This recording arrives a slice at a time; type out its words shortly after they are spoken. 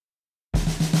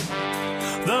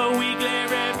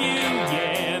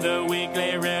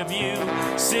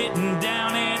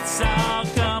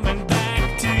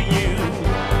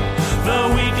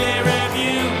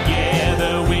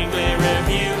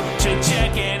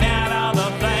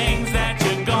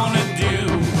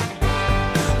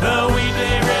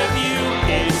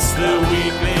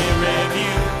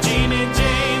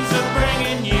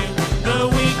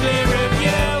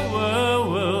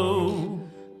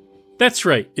That's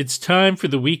right. It's time for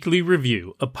the Weekly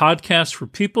Review, a podcast for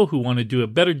people who want to do a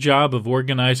better job of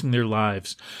organizing their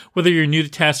lives. Whether you're new to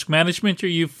task management or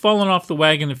you've fallen off the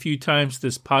wagon a few times,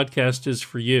 this podcast is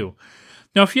for you.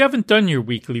 Now, if you haven't done your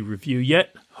weekly review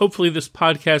yet, hopefully this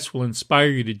podcast will inspire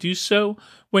you to do so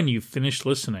when you've finished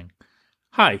listening.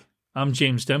 Hi, I'm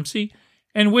James Dempsey,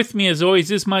 and with me as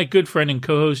always is my good friend and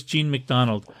co-host, Gene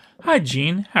McDonald. Hi,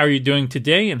 Gene. How are you doing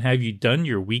today, and have you done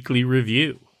your weekly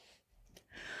review?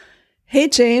 Hey,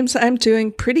 James. I'm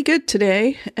doing pretty good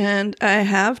today, and I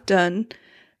have done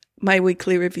my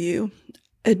weekly review.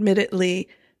 Admittedly,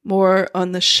 more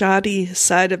on the shoddy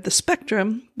side of the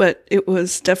spectrum, but it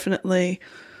was definitely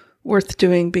worth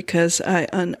doing because I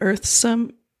unearthed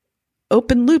some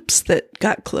open loops that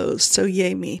got closed, so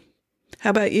yay me. How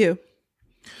about you?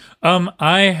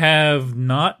 I have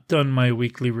not done my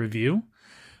weekly review.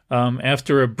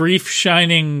 After a brief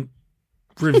shining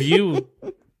review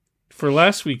for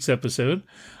last week's episode.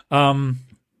 But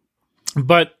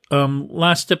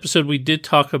last episode we did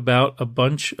talk about a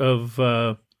bunch of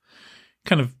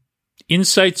kind of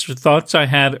insights or thoughts I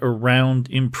had around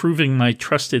improving my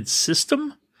trusted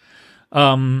system.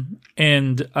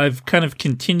 And I've kind of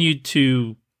continued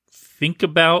to think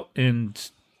about and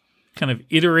kind of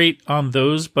iterate on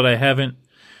those, but I haven't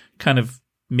kind of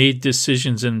made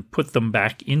decisions and put them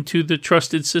back into the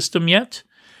trusted system yet.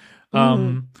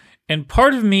 And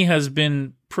part of me has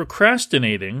been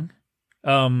procrastinating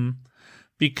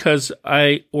because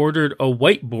I ordered a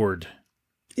whiteboard.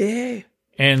 Yay.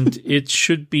 And it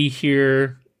should be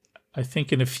here, I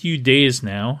think, in a few days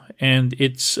now. And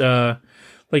it's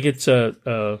it's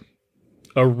a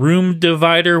room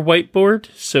divider whiteboard.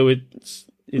 So it's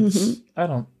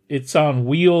it's on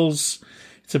wheels.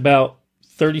 It's about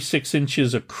 36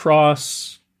 inches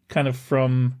across, kind of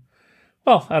from,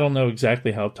 well, I don't know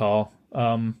exactly how tall.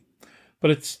 But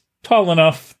it's tall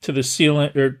enough to the ceiling,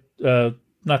 or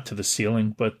not to the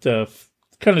ceiling, but kind of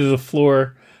to the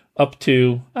floor up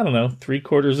to, I don't know,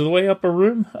 3/4 of the way up a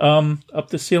room, up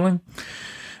the ceiling.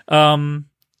 And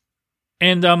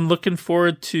I'm looking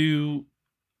forward to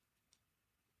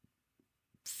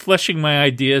fleshing my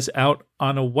ideas out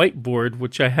on a whiteboard,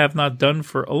 which I have not done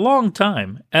for a long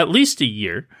time, at least a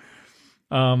year.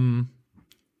 So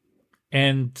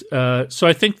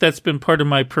I think that's been part of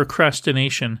my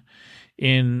procrastination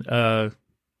and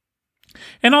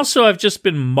also I've just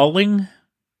been mulling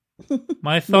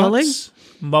my thoughts.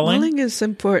 Mulling is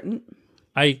important.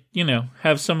 I,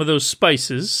 have some of those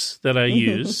spices that I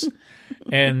use,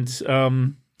 and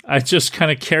I just kind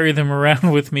of carry them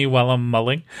around with me while I'm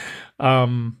mulling.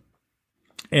 Because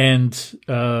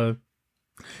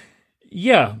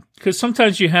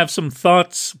sometimes you have some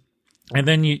thoughts, and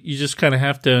then you just kind of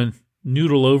have to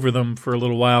noodle over them for a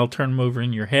little while, turn them over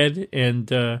in your head,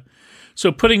 and so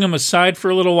putting them aside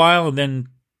for a little while and then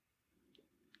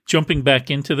jumping back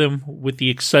into them with the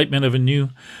excitement of a new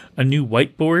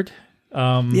whiteboard.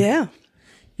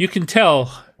 You can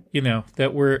tell,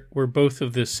 that we're both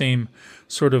of the same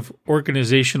sort of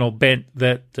organizational bent,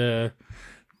 that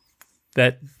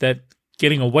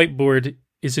getting a whiteboard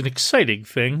is an exciting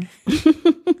thing.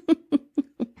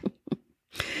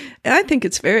 I think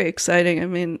it's very exciting. I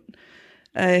mean,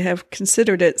 I have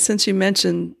considered it since you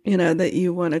mentioned, that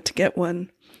you wanted to get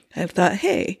one. I've thought,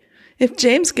 hey, if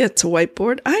James gets a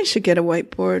whiteboard, I should get a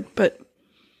whiteboard. But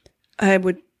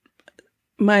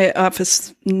my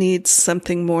office needs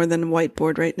something more than a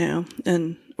whiteboard right now,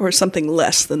 or something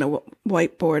less than a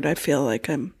whiteboard. I feel like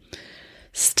I'm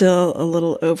still a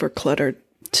little overcluttered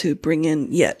to bring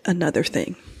in yet another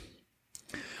thing.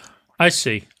 I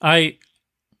see.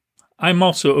 I'm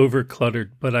also overcluttered,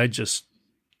 but I just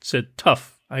said,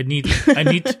 tough. I need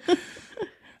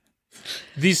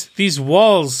these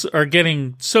walls are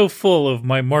getting so full of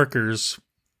my markers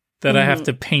that I have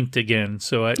to paint again.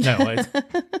 So I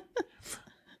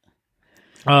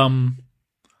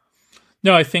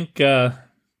think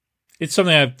it's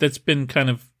something that's been kind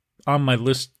of on my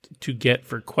list to get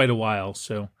for quite a while.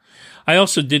 So I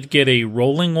also did get a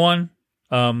rolling one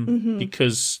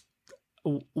because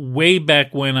way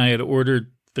back when I had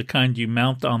ordered the kind you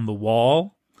mount on the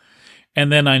wall, and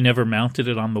then I never mounted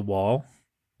it on the wall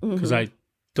because I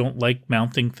don't like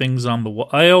mounting things on the wall.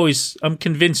 I'm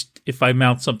convinced if I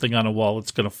mount something on a wall,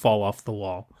 it's going to fall off the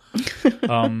wall.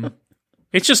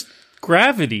 It's just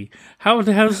gravity. How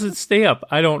does it stay up?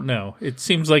 I don't know. It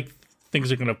seems like things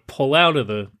are going to pull out of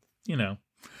the,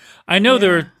 I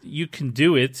know you can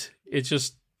do it. It's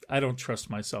just, I don't trust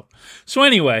myself. So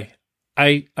anyway,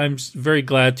 I'm very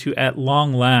glad to, at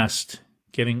long last,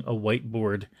 getting a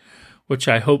whiteboard, which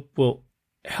I hope will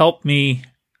help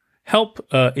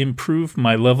improve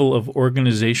my level of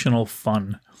organizational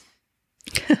fun.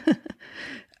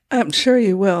 I'm sure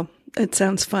you will. It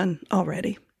sounds fun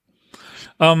already.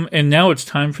 And now it's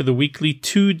time for the weekly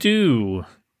to-do.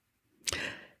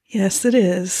 Yes, it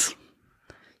is.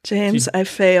 James, I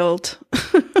failed.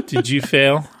 Did you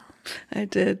fail? I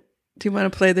did. Do you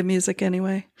want to play the music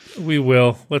anyway? We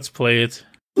will. Let's play it.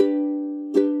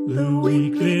 The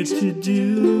weekly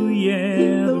to-do,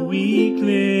 yeah, the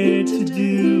weekly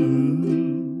to-do.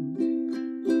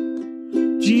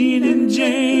 Gene and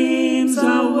James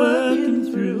are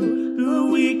working through the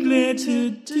weekly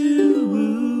to-do.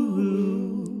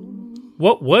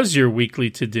 What was your weekly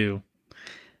to-do?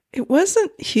 It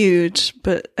wasn't huge,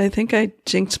 but I think I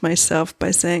jinxed myself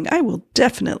by saying I will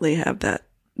definitely have that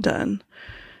done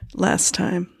last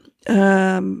time.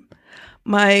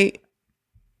 My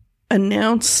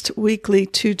announced weekly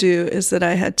to-do is that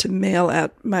I had to mail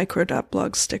out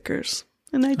micro.blog stickers,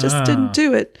 and I just didn't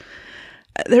do it.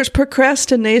 There's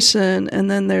procrastination, and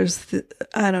then there's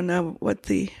I don't know what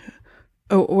the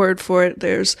word for it.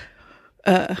 There's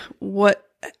what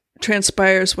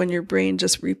transpires when your brain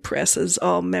just represses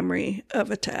all memory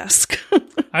of a task.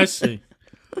 I see.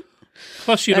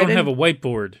 Plus, you don't have a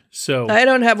whiteboard, so I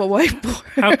don't have a whiteboard.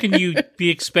 How can you be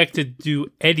expected to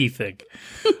do anything?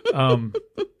 How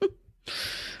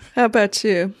about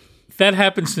you? That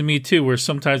happens to me too, where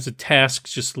sometimes a task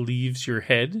just leaves your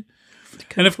head.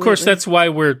 And of course, that's why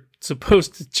we're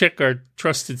supposed to check our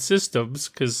trusted systems,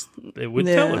 because they would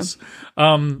tell us.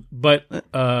 But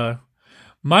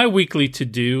my weekly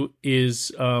to-do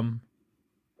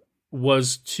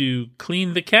was to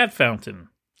clean the cat fountain.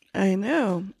 I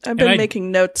know. I've been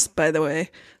making notes, by the way,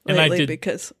 lately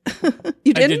because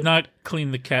you didn't? I did not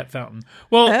clean the cat fountain.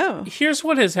 Well, here's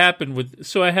what has happened with.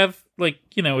 So I have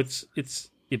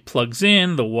it plugs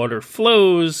in, the water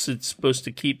flows. It's supposed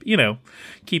to keep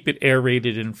it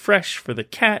aerated and fresh for the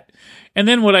cat. And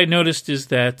then what I noticed is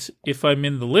that if I'm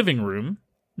in the living room,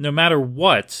 no matter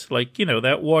what,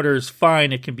 that water is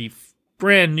fine. It can be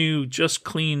brand new, just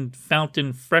cleaned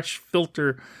fountain, fresh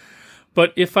filter.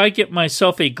 But if I get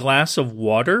myself a glass of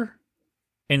water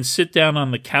and sit down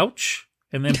on the couch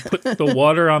and then put the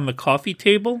water on the coffee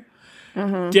table,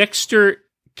 Dexter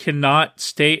cannot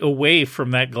stay away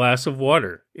from that glass of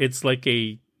water. It's like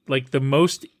the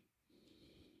most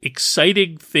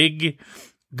exciting thing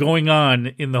going on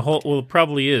in the whole. Well, it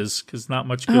probably is, because not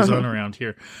much goes on around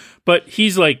here. But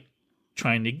he's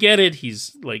trying to get it.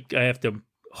 He's I have to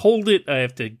hold it. I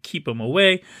have to keep him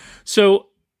away. So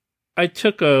I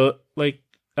took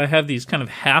I have these kind of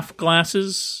half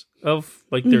glasses of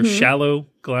they're shallow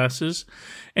glasses.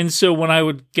 And so when I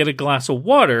would get a glass of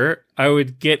water, I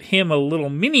would get him a little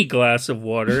mini glass of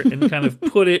water and kind of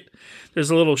put it,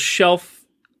 there's a little shelf,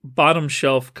 bottom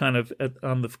shelf kind of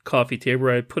on the coffee table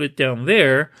where I put it down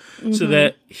there so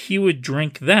that he would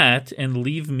drink that and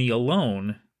leave me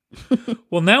alone.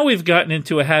 Well, now we've gotten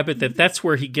into a habit that's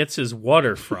where he gets his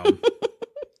water from.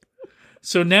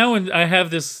 So now I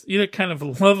have this kind of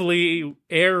lovely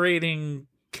aerating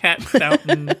cat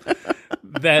fountain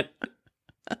that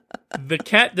the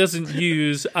cat doesn't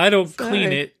use. I don't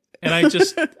clean it, and I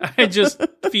just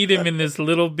feed him in this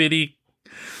little bitty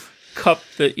cup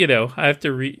that I have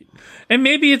to and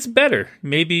maybe it's better.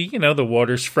 Maybe the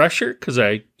water's fresher because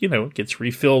it gets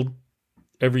refilled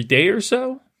every day or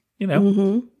so.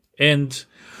 And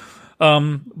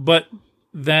but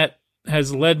that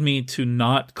has led me to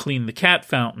not clean the cat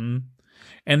fountain.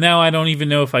 And now I don't even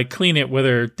know if I clean it,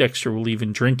 whether Dexter will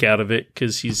even drink out of it,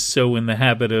 because he's so in the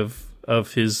habit of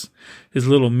his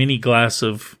little mini glass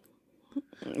of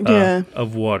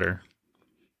water.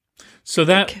 So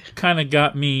that kind of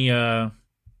got me.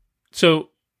 So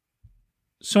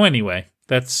anyway,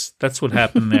 that's what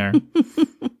happened there.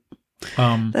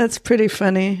 That's pretty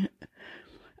funny.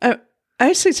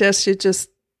 I suggest you just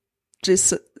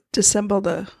disassemble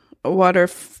the water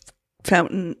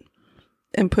fountain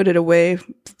and put it away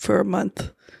for a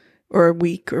month or a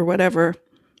week or whatever,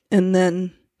 and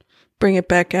then bring it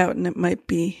back out, and it might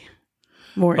be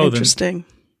more interesting.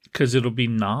 Because it'll be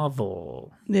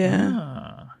novel.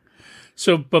 Yeah.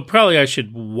 So, but probably I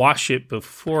should wash it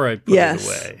before I put it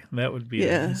away. That would be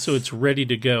so it's ready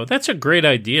to go. That's a great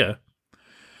idea.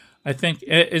 I think,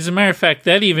 as a matter of fact,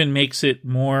 that even makes it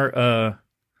more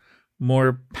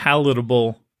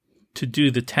palatable to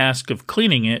do the task of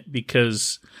cleaning it,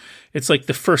 because it's like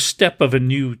the first step of a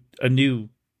new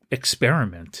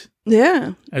experiment.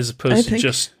 Yeah. As opposed to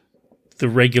just the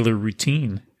regular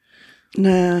routine.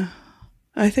 Nah,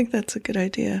 I think that's a good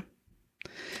idea.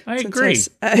 I agree.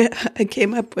 I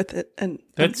came up with it, and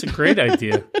that's a great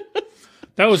idea.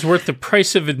 That was worth the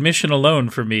price of admission alone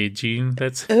for me, Gene.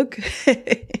 That's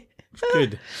okay.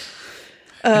 Good.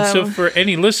 And so for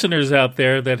any listeners out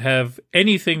there that have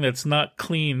anything that's not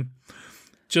clean,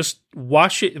 just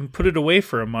wash it and put it away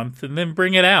for a month and then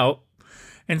bring it out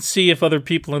and see if other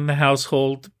people in the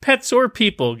household, pets or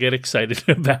people, get excited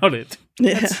about it.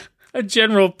 Yeah. That's a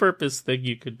general purpose thing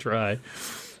you could try.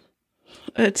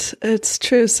 It's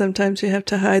true. Sometimes you have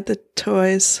to hide the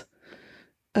toys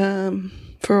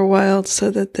for a while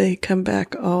so that they come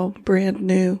back all brand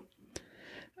new.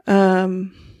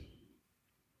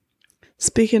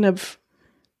 Speaking of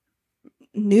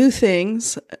new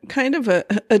things, kind of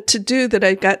a to-do that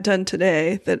I got done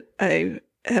today that I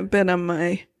have been on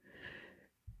my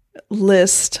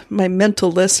list, my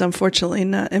mental list, unfortunately,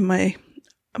 not in my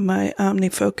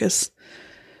OmniFocus.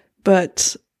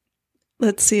 But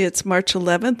let's see, it's March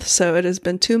 11th, so it has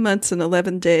been 2 months and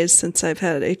 11 days since I've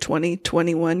had a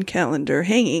 2021 calendar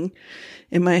hanging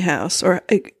in my house, or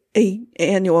a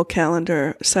annual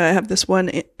calendar. So I have this one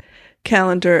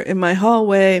calendar in my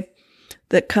hallway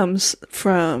that comes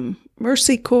from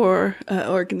Mercy Corps,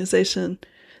 organization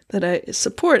that I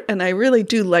support, and I really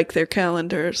do like their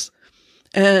calendars.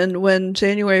 And when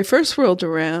January 1st rolled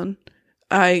around,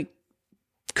 I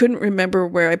couldn't remember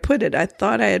where I put it. I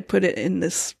thought I had put it in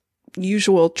this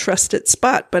usual trusted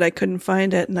spot, but I couldn't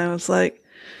find it. And I was like,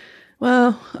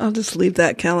 well, I'll just leave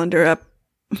that calendar up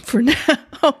for now,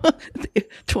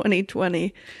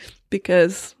 2020,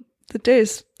 because the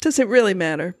days doesn't really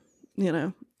matter,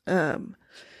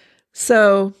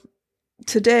 So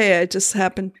today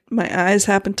my eyes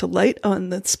happened to light on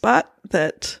the spot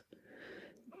that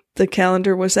the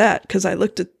calendar was at, because I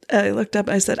looked up and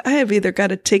I said, I have either got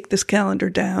to take this calendar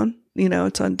down,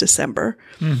 it's on December,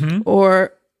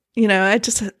 or, it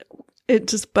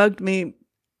just bugged me.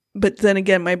 But then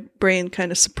again, my brain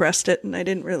kind of suppressed it and I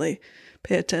didn't really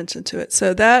pay attention to it.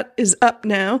 So that is up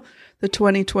now, the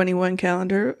 2021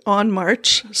 calendar on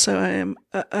March. So I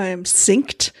am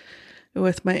synced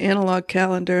with my analog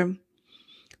calendar.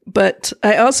 But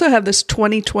I also have this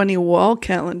 2020 wall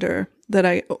calendar that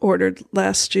I ordered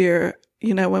last year,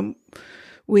 when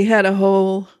we had a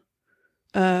whole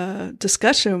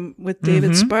discussion with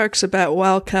David Sparks about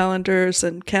wall calendars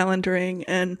and calendaring.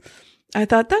 And I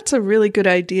thought that's a really good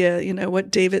idea,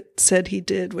 what David said he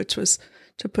did, which was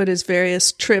to put his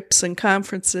various trips and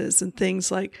conferences and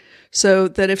things so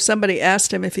that if somebody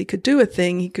asked him if he could do a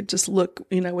thing, he could just look,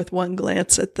 with one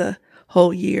glance at the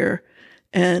whole year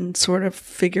and sort of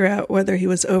figure out whether he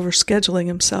was overscheduling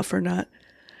himself or not.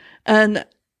 And,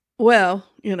 well,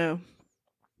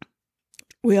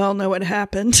 we all know what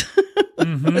happened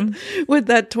with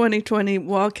that 2020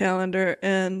 wall calendar.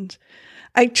 And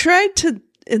I tried to,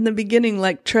 in the beginning,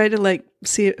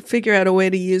 figure out a way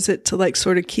to use it to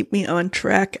sort of keep me on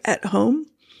track at home.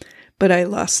 But I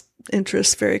lost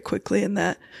interest very quickly in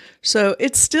that. So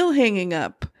it's still hanging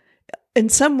up. In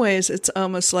some ways, it's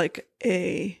almost like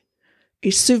a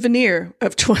souvenir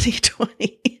of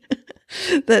 2020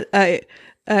 that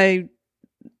I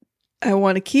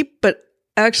want to keep. But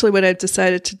actually what I've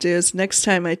decided to do is next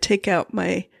time I take out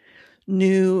my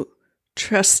new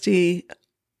trusty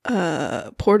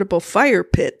portable fire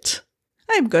pit,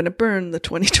 I'm going to burn the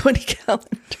 2020 calendar.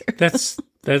 That's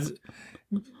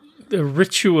the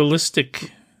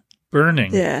ritualistic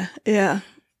burning. Yeah.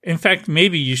 In fact,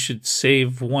 maybe you should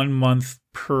save 1 month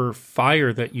per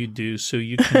fire that you do, so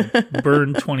you can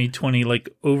burn 2020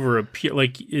 over a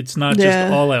period. It's not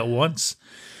just all at once.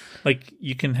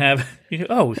 You can have,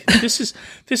 this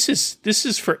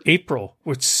is for April,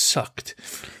 which sucked.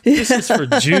 This is for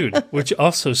June, which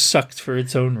also sucked for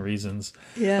its own reasons.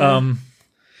 Yeah.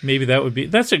 Maybe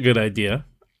that's a good idea.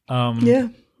 Yeah.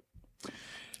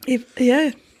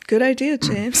 Good idea,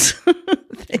 James.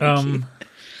 Thank you.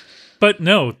 But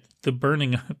no, the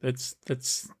burning,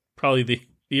 that's probably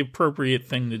the appropriate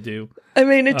thing to do. I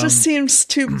mean, it just seems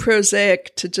too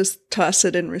prosaic to just toss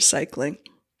it in recycling.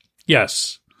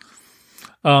 Yes.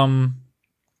 Was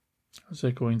I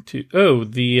going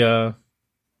to?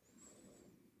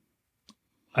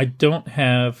 I don't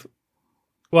have.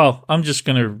 Well, I'm just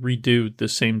going to redo the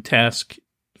same task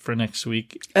for next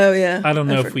week. Oh yeah. I don't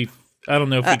know if we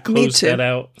closed that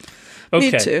out.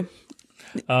 Okay. Me too.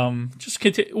 Just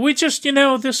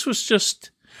continue. This was just.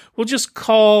 We'll just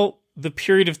call the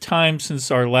period of time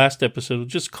since our last episode. We'll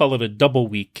just call it a double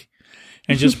week.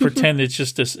 And just pretend it's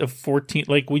just a 14,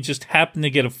 we just happen to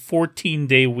get a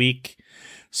 14-day week.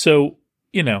 So,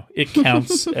 it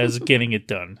counts as getting it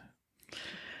done.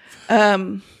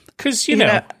 Because,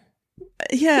 yeah,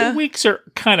 the weeks are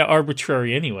kind of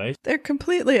arbitrary anyway. They're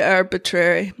completely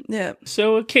arbitrary. Yeah.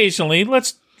 So occasionally,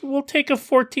 we'll take a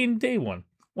 14-day one.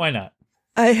 Why not?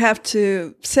 I have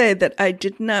to say that I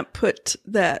did not put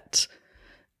that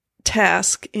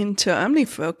task into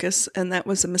OmniFocus, and that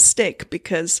was a mistake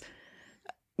because,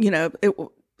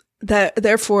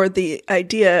 therefore the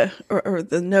idea or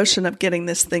the notion of getting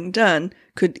this thing done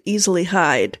could easily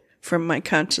hide from my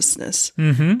consciousness.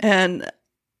 Mm-hmm. And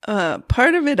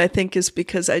part of it, I think, is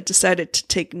because I decided to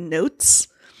take notes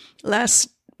last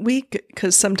week,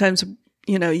 because sometimes,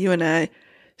 you and I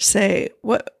say,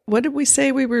 what did we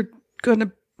say we were going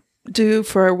to do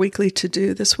for our weekly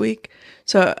to-do this week?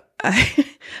 So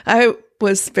I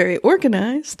was very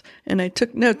organized, and I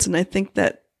took notes, and I think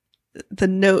that the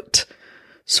note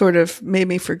sort of made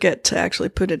me forget to actually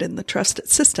put it in the trusted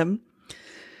system.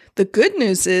 The good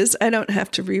news is I don't have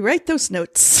to rewrite those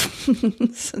notes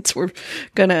since we're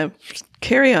going to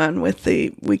carry on with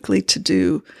the weekly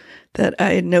to-do that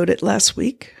I noted last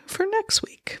week for next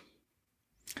week.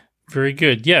 Very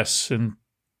good. Yes. And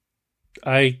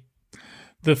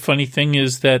the funny thing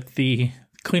is that the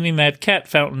cleaning that cat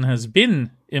fountain has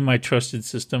been in my trusted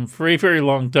system for a very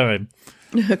long time.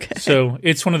 Okay. So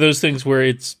it's one of those things where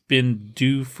it's been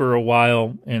due for a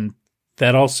while, and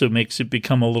that also makes it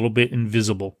become a little bit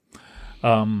invisible.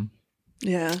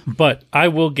 Yeah. But I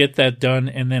will get that done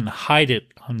and then hide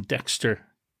it on Dexter.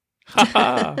 Ha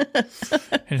ha.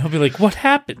 And he'll be like, what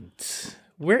happened?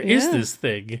 Where is this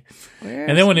thing?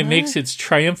 And then when it makes its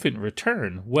triumphant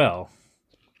return, well,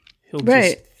 he'll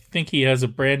just think he has a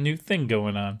brand new thing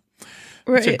going on.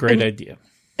 It's a great idea.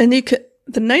 And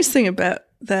the nice thing about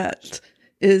that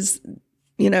is,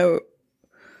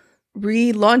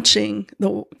 relaunching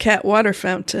the cat water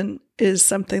fountain is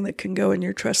something that can go in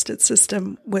your trusted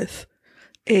system with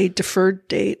a deferred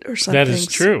date or something. That is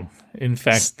true. In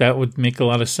fact, that would make a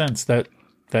lot of sense.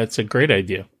 That's a great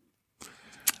idea.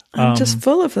 I'm just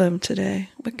full of them today.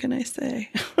 What can I say?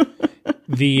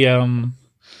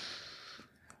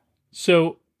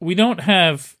 So we don't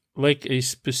have like a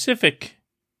specific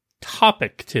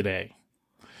topic today.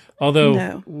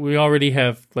 Although we already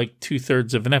have like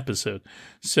 2/3 of an episode.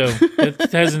 So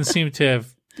it hasn't seemed to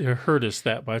have hurt us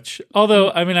that much.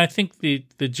 Although, I mean, I think the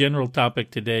general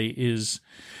topic today is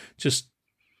just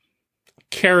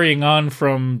carrying on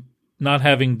from not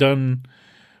having done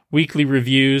weekly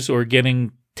reviews or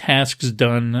getting tasks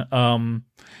done,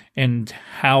 and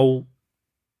how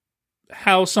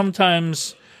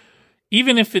sometimes,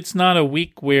 even if it's not a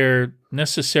week where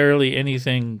necessarily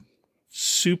anything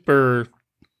super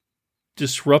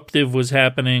disruptive was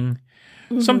happening,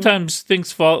 sometimes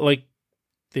things fall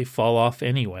off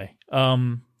anyway.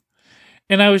 And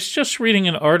I was just reading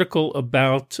an article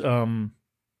about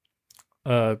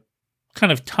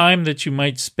kind of time that you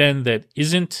might spend that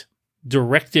isn't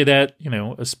directed at,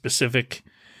 a specific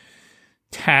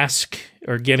task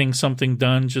or getting something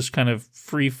done, just kind of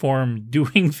free form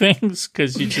doing things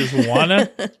because you just wanna.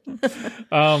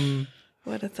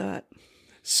 What a thought.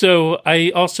 So I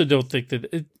also don't think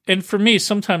that, and for me,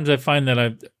 sometimes I find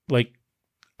that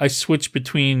I switch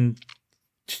between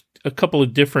a couple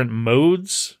of different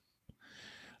modes.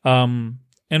 And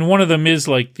one of them is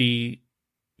like the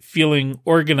feeling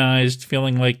organized,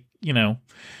 feeling like,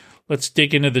 let's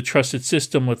dig into the trusted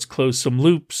system. Let's close some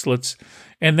loops.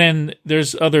 And then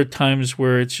there's other times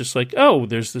where it's just like, oh,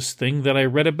 there's this thing that I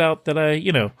read about that I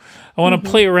want to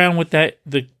play around with that,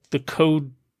 the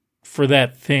code for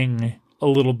that thing a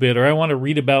little bit, or I want to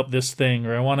read about this thing,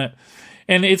 or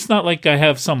and it's not like I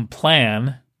have some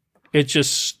plan. It's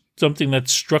just something that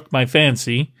struck my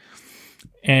fancy.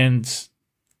 And,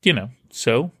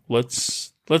 so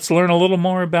let's learn a little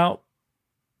more about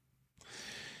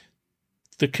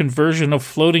the conversion of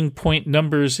floating point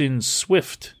numbers in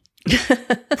Swift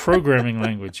programming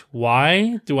language.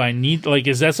 Why do I need,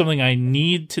 is that something I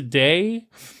need today?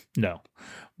 No,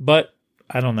 but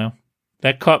I don't know.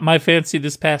 That caught my fancy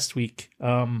this past week.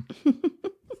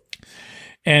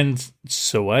 And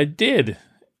so I did.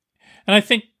 And I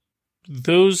think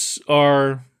those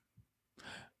are,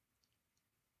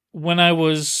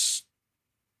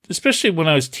 especially when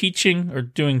I was teaching or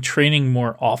doing training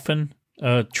more often,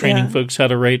 training folks how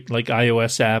to write like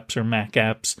iOS apps or Mac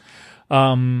apps.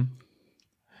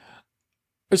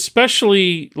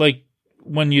 Especially like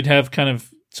when you'd have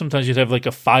sometimes you'd have like a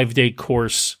 5-day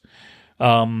course.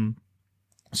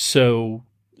 So,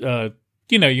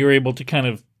 you're able to kind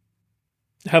of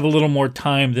have a little more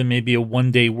time than maybe a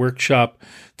 1-day workshop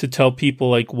to tell people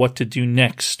like what to do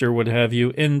next or what have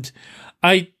you. And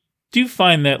I do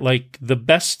find that like the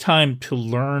best time to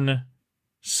learn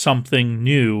something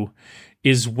new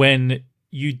is when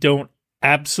you don't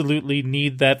absolutely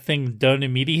need that thing done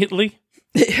immediately.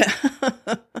 Yeah.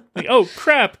 Like, oh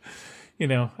crap,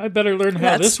 I better learn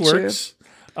how this works.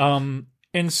 And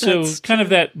so kind of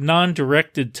that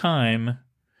non-directed time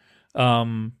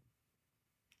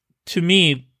to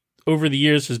me, over the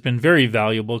years has been very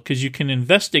valuable because you can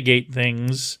investigate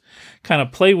things, kind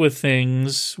of play with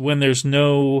things when there's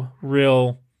no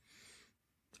real,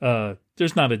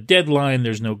 there's not a deadline,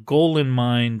 there's no goal in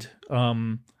mind.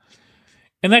 And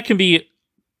that can be,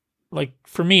 like,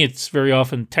 for me, it's very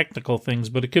often technical things,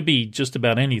 but it could be just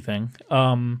about anything.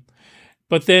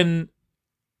 But then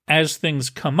as things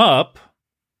come up,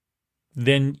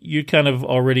 then you kind of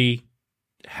already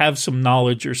have some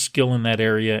knowledge or skill in that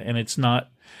area, and it's not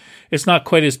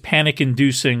quite as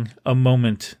panic-inducing a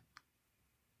moment.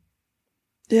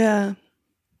 Yeah.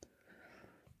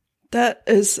 That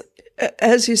is,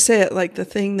 as you say it, like the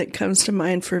thing that comes to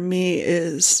mind for me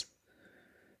is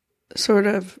sort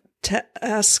of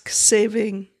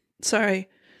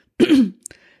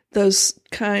those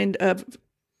kind of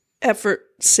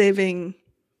effort-saving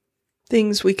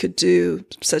things we could do,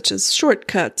 such as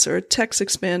shortcuts or a text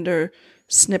expander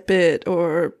snippet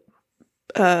or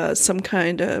some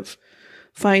kind of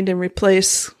find and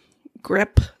replace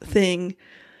grep thing.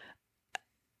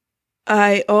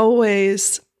 I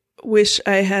always wish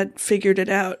I had figured it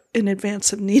out in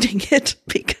advance of needing it,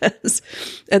 because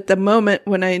at the moment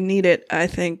when I need it, I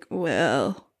think,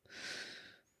 well,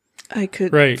 I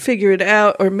could figure it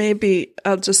out, or maybe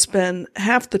I'll just spend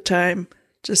half the time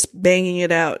just banging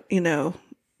it out,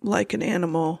 like an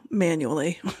animal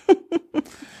manually.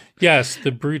 Yes,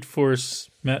 the brute force.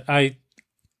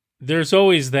 There's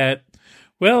always that,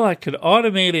 well, I could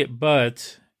automate it,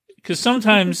 but, because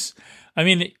sometimes, I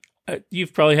mean,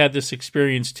 you've probably had this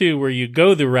experience too, where you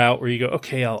go the route where you go,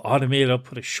 okay, I'll automate it, I'll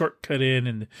put a shortcut in,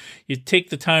 and you take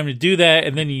the time to do that,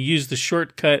 and then you use the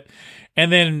shortcut,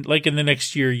 and then, like, in the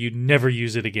next year, you never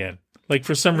use it again. Like,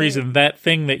 for some reason, that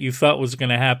thing that you thought was going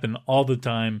to happen all the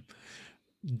time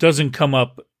doesn't come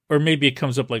up, or maybe it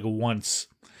comes up like once.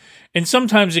 And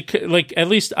sometimes at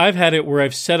least I've had it where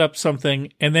I've set up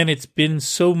something and then it's been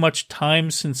so much time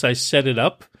since I set it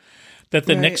up that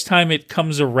the next time it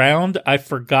comes around, I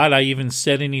forgot I even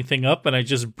set anything up and I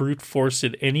just brute force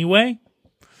it anyway.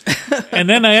 And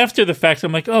then after the fact,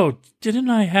 I'm like, oh, didn't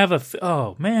I have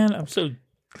oh man, I'm so,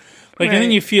 and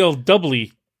then you feel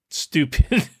doubly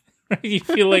stupid. You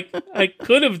feel like I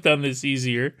could have done this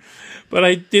easier, but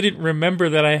I didn't remember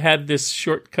that I had this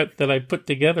shortcut that I put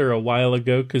together a while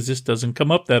ago, because this doesn't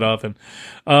come up that often.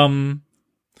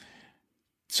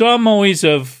 So I'm always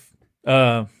of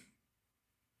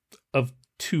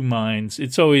two minds.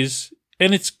 It's always,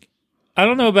 and it's, I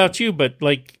don't know about you, but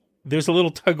like there's a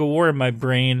little tug of war in my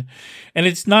brain, and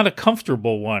it's not a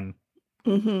comfortable one.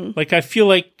 Mm-hmm. Like, I feel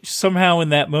like somehow in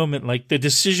that moment, like the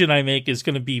decision I make is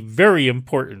going to be very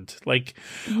important. Like,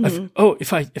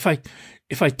 if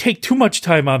I take too much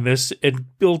time on this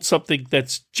and build something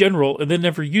that's general and then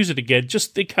never use it again,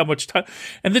 just think how much time.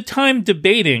 And the time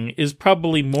debating is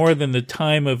probably more than the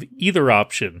time of either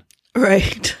option.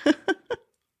 Right.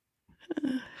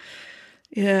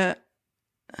 Yeah.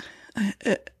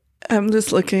 I'm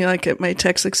just looking like at my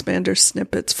text expander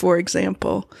snippets, for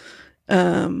example.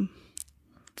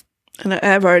 And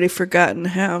I've already forgotten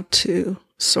how to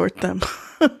sort them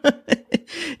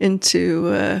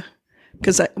into,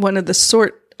 because one of the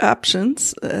sort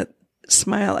options,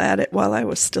 smile at it while I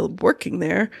was still working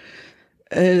there,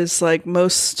 is like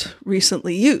most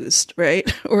recently used,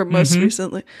 right? Or most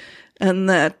recently. And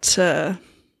that,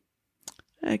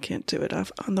 I can't do it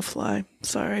on the fly.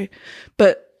 Sorry.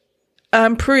 But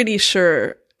I'm pretty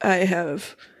sure I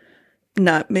have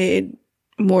not made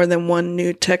more than one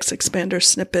new text expander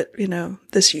snippet,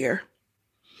 this year.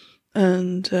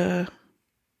 And that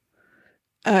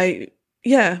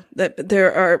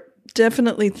there are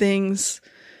definitely things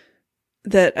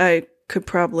that I could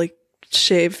probably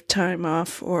shave time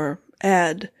off or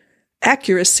add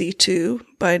accuracy to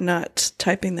by not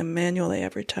typing them manually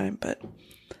every time. But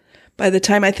by the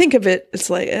time I think of it, it's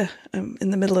like, I'm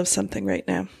in the middle of something right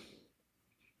now.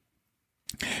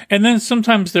 And then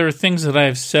sometimes there are things that I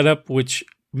have set up which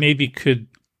maybe could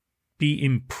be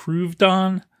improved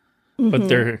on, but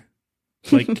they're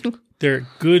like they're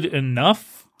good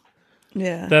enough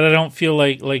that I don't feel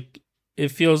like it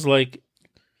feels like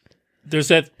there's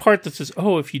that part that says,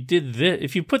 oh, if you did this,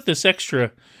 if you put this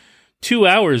extra 2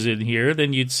 hours in here,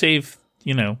 then you'd save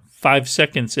 5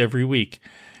 seconds every week.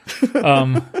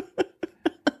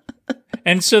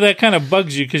 And so that kind of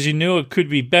bugs you because you know it could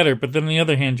be better, but then on the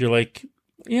other hand, you're like,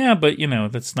 yeah, but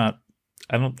that's not.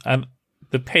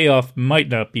 The payoff might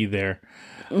not be there.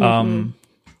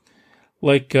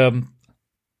 Like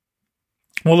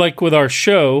with our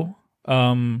show,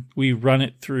 we run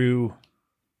it through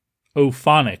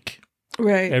Ophonic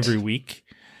every week.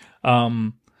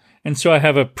 And so I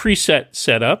have a preset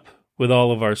set up with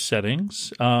all of our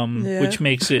settings, which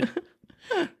makes it,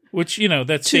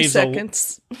 that 2 saves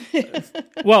seconds.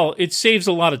 well, it saves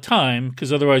a lot of time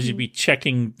because otherwise you'd be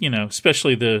checking,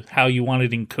 especially how you want it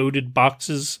encoded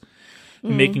boxes,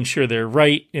 making sure they're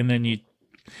right, and then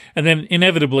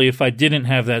inevitably, if I didn't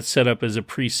have that set up as a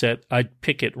preset, I'd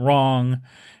pick it wrong,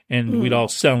 and we'd all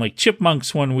sound like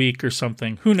chipmunks one week or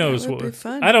something. Who knows That would what? be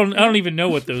fun. I don't even know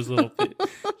what those little.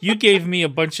 You gave me a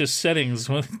bunch of settings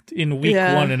in week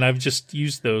 1, and I've just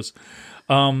used those.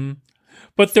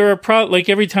 But there are like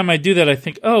every time I do that, I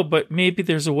think, oh, but maybe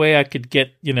there's a way I could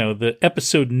get the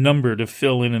episode number to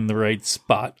fill in the right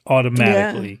spot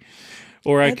automatically,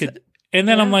 or I could, and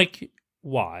then I'm like,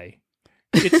 why?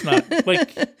 It's not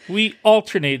like we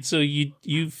alternate, so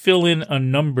you fill in a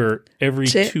number every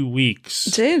 2 weeks.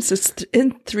 James, it's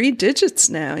in 3 digits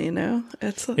now.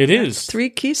 It is 3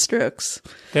 keystrokes.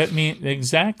 That means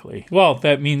exactly. Well,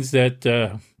 that means that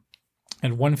at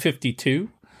 152,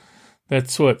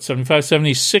 that's what 75,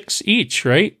 76 each,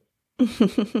 right?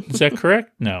 Is that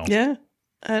correct? No. Yeah,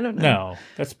 I don't know. No,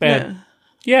 that's bad.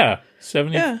 Yeah,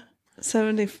 70. Yeah,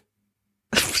 70.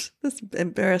 That's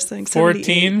embarrassing.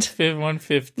 14,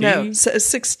 150. No,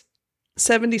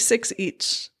 76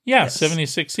 each. Yeah, Yes.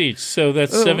 76 each. So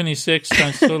that's 76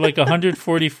 times, so like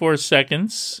 144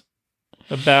 seconds.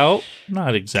 About,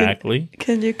 not exactly.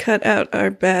 Can you cut out our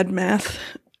bad math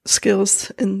skills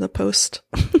in the post?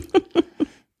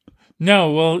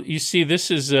 No, well, you see, this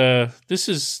is our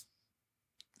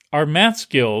math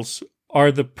skills are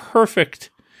the perfect.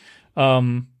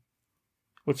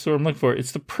 What's the word I'm looking for?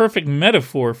 It's the perfect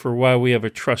metaphor for why we have a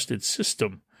trusted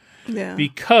system. Yeah.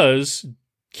 Because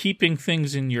keeping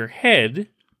things in your head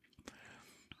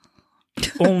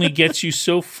only gets you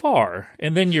so far.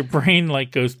 And then your brain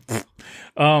goes,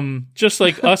 just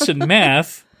like us in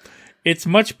math, it's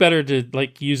much better to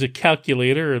use a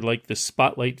calculator or the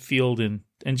spotlight field and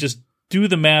just do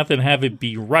the math and have it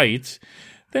be right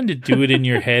than to do it in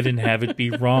your head and have it be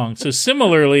wrong. So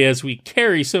similarly, as we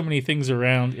carry so many things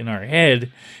around in our head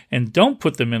and don't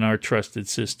put them in our trusted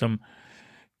system,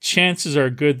 chances are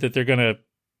good that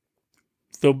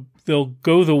they'll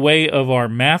go the way of our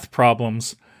math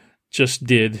problems just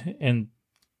did and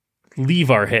leave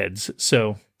our heads.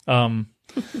 So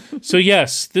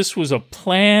yes, this was a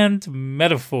planned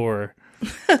metaphor.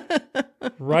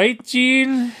 Right,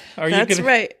 Gene? That's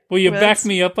right. Will you back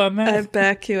me up on that? I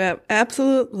back you up.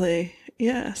 Absolutely.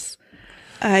 Yes.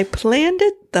 I planned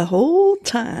it the whole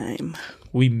time.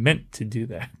 We meant to do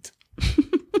that.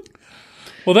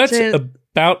 Well, that's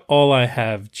about all I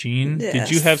have, Gene. Yes.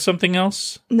 Did you have something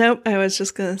else? Nope. I was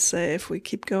just going to say, if we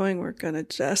keep going, we're going to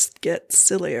just get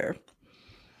sillier.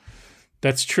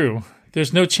 That's true.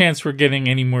 There's no chance we're getting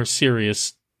any more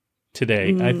serious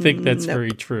today. I think that's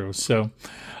very true. So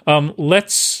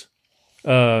let's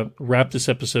wrap this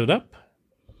episode up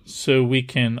so we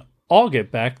can all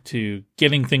get back to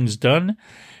getting things done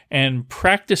and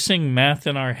practicing math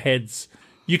in our heads.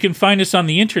 You can find us on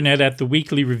the internet at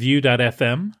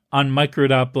theweeklyreview.fm. On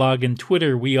micro.blog and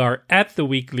Twitter, we are at The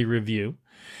Weekly Review.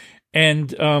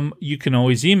 And you can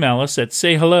always email us at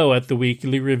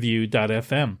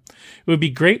sayhello@theweeklyreview.fm. It would be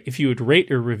great if you would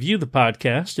rate or review the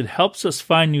podcast. It helps us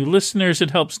find new listeners. It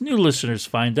helps new listeners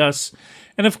find us.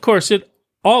 And of course, it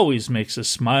always makes us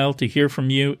smile to hear from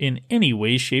you in any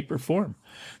way, shape, or form.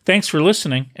 Thanks for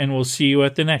listening, and we'll see you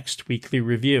at the next Weekly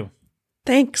Review.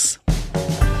 Thanks.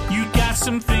 You got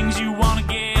some things you want to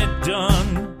get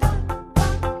done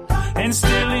and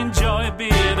still enjoy a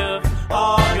bit of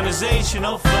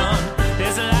organizational fun.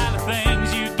 There's a lot of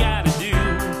things you